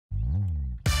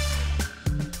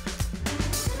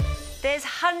There's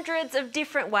hundreds of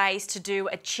different ways to do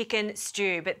a chicken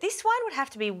stew, but this one would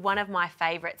have to be one of my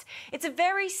favourites. It's a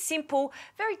very simple,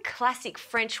 very classic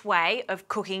French way of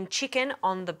cooking chicken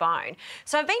on the bone.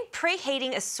 So I've been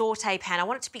preheating a saute pan. I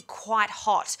want it to be quite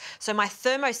hot. So my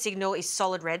thermo signal is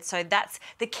solid red, so that's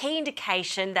the key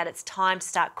indication that it's time to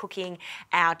start cooking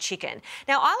our chicken.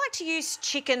 Now I like to use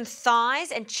chicken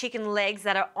thighs and chicken legs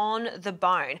that are on the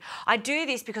bone. I do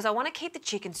this because I want to keep the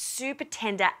chicken super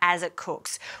tender as it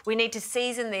cooks. We need to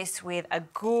season this with a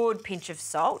good pinch of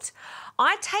salt.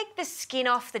 I take the skin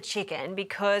off the chicken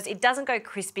because it doesn't go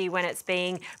crispy when it's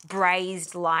being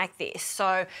braised like this.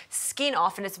 So skin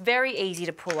off, and it's very easy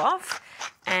to pull off.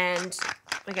 And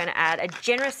we're going to add a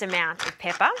generous amount of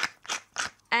pepper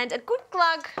and a good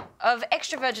glug of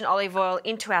extra virgin olive oil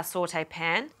into our saute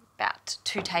pan, about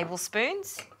 2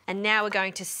 tablespoons. And now we're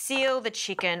going to seal the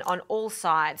chicken on all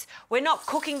sides. We're not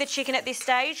cooking the chicken at this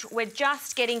stage, we're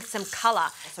just getting some colour.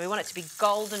 So we want it to be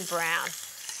golden brown.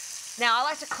 Now I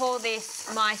like to call this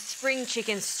my spring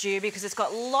chicken stew because it's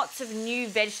got lots of new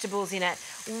vegetables in it.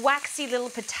 Waxy little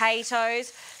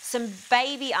potatoes, some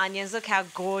baby onions. Look how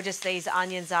gorgeous these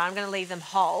onions are. I'm going to leave them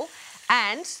whole.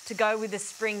 And to go with the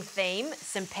spring theme,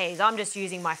 some peas. I'm just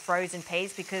using my frozen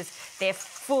peas because they're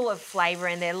full of flavour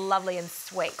and they're lovely and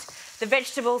sweet. The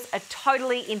vegetables are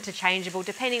totally interchangeable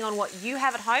depending on what you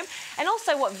have at home and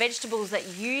also what vegetables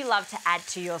that you love to add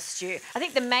to your stew. I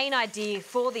think the main idea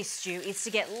for this stew is to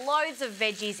get loads of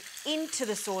veggies into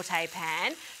the saute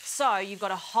pan so you've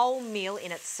got a whole meal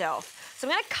in itself. So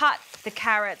I'm going to cut the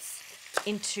carrots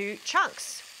into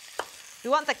chunks. We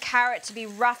want the carrot to be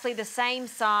roughly the same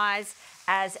size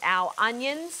as our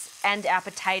onions and our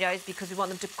potatoes because we want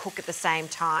them to cook at the same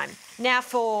time. Now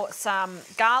for some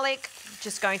garlic,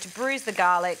 just going to bruise the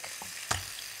garlic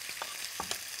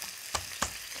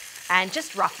and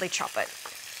just roughly chop it.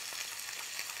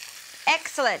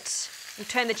 Excellent. We'll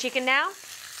turn the chicken now.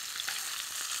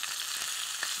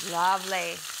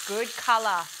 Lovely, good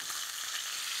colour.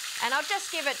 And I'll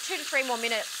just give it 2 to 3 more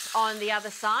minutes on the other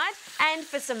side. And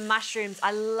for some mushrooms,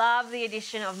 I love the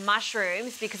addition of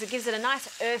mushrooms because it gives it a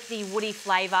nice earthy, woody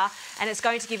flavour and it's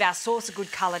going to give our sauce a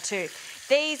good colour too.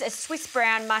 These are Swiss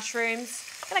brown mushrooms.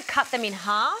 I'm going to cut them in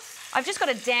half. I've just got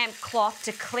a damp cloth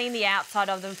to clean the outside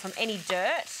of them from any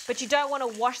dirt. But you don't want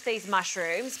to wash these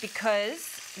mushrooms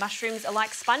because mushrooms are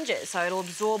like sponges, so it'll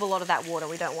absorb a lot of that water.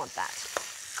 We don't want that.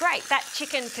 Great, that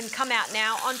chicken can come out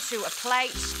now onto a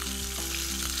plate.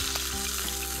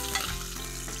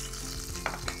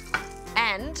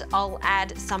 And I'll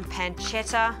add some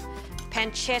pancetta.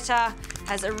 Pancetta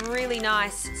has a really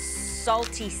nice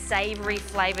salty, savoury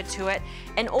flavour to it.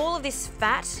 And all of this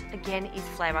fat, again, is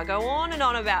flavour. I go on and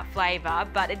on about flavour,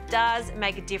 but it does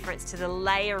make a difference to the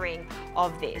layering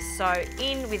of this. So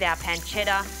in with our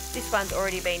pancetta. This one's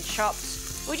already been chopped.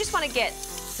 We just want to get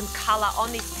some colour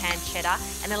on this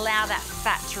pancetta and allow that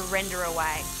fat to render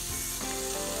away.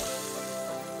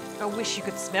 I wish you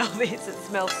could smell this. It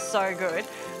smells so good.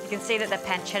 You can see that the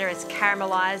pancetta is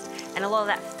caramelised and a lot of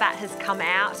that fat has come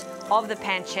out of the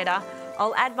pancetta.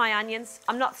 I'll add my onions.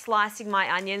 I'm not slicing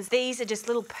my onions. These are just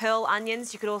little pearl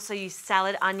onions. You could also use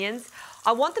salad onions.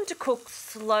 I want them to cook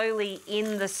slowly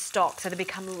in the stock so they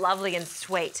become lovely and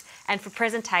sweet. And for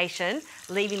presentation,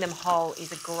 leaving them whole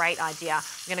is a great idea.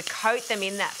 I'm going to coat them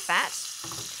in that fat.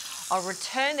 I'll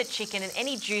return the chicken and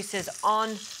any juices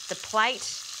on the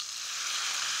plate.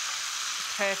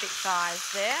 Perfect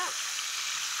size there.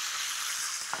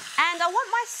 And I want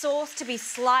my sauce to be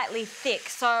slightly thick,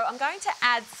 so I'm going to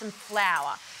add some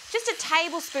flour. Just a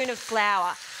tablespoon of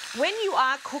flour. When you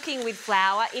are cooking with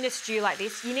flour in a stew like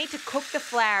this, you need to cook the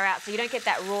flour out so you don't get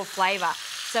that raw flavour.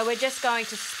 So we're just going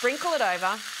to sprinkle it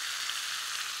over.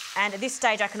 And at this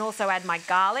stage, I can also add my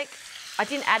garlic. I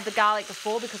didn't add the garlic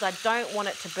before because I don't want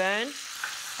it to burn.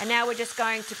 And now we're just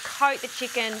going to coat the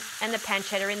chicken and the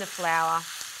pancetta in the flour.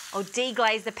 I'll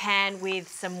deglaze the pan with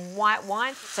some white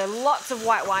wine. So lots of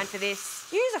white wine for this.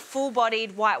 Use a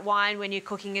full-bodied white wine when you're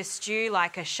cooking a stew,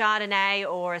 like a Chardonnay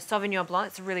or a Sauvignon Blanc.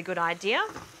 It's a really good idea.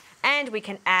 And we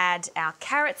can add our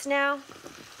carrots now,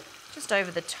 just over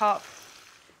the top.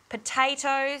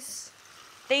 Potatoes.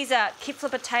 These are Kipfler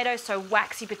potatoes, so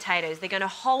waxy potatoes. They're going to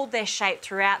hold their shape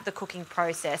throughout the cooking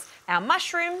process. Our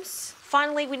mushrooms.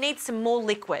 Finally, we need some more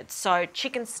liquid. So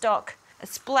chicken stock, a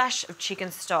splash of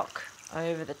chicken stock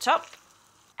over the top,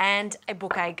 and a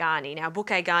bouquet garni. Now,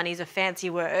 bouquet garni is a fancy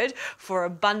word for a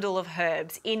bundle of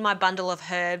herbs. In my bundle of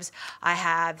herbs, I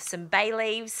have some bay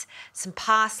leaves, some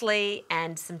parsley,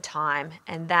 and some thyme,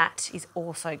 and that is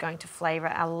also going to flavour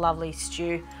our lovely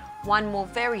stew. One more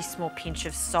very small pinch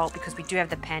of salt because we do have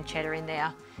the pancetta in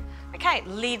there. Okay,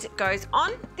 lid goes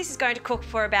on. This is going to cook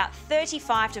for about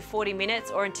 35 to 40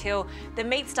 minutes or until the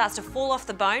meat starts to fall off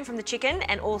the bone from the chicken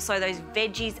and also those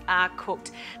veggies are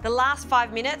cooked. The last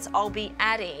 5 minutes, I'll be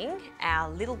adding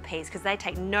our little peas because they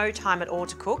take no time at all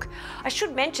to cook. I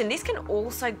should mention this can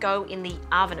also go in the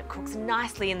oven. It cooks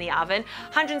nicely in the oven,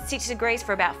 160 degrees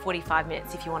for about 45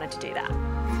 minutes if you wanted to do that.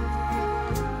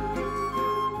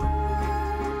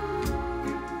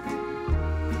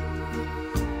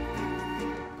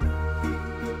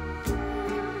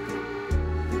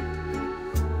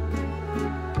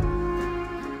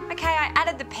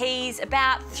 Added the peas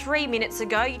about 3 minutes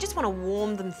ago. You just want to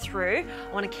warm them through.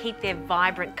 I want to keep their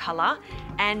vibrant colour,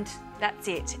 and that's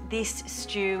it. This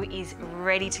stew is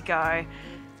ready to go.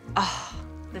 Oh,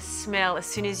 the smell as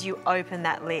soon as you open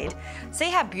that lid. See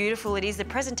how beautiful it is? The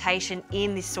presentation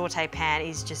in this saute pan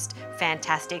is just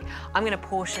fantastic. I'm going to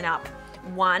portion up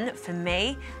one for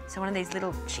me. So one of these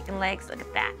little chicken legs, look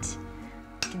at that.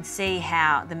 You can see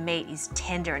how the meat is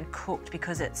tender and cooked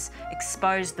because it's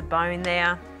exposed the bone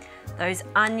there. Those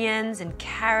onions and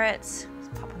carrots,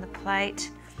 let's pop on the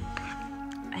plate.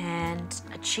 And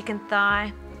a chicken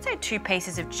thigh. I'd say 2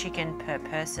 pieces of chicken per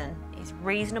person is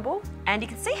reasonable. And you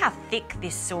can see how thick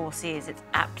this sauce is. It's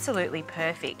absolutely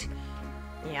perfect.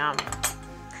 Yum.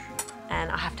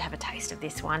 And I have to have a taste of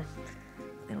this one.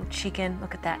 Little chicken,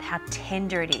 look at that, how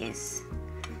tender it is.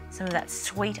 Some of that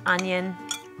sweet onion.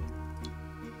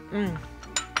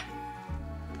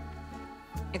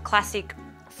 A classic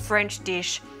French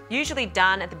dish, usually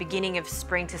done at the beginning of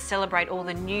spring to celebrate all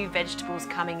the new vegetables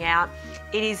coming out.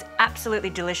 It is absolutely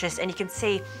delicious and you can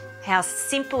see how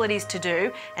simple it is to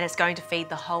do, and it's going to feed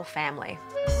the whole family.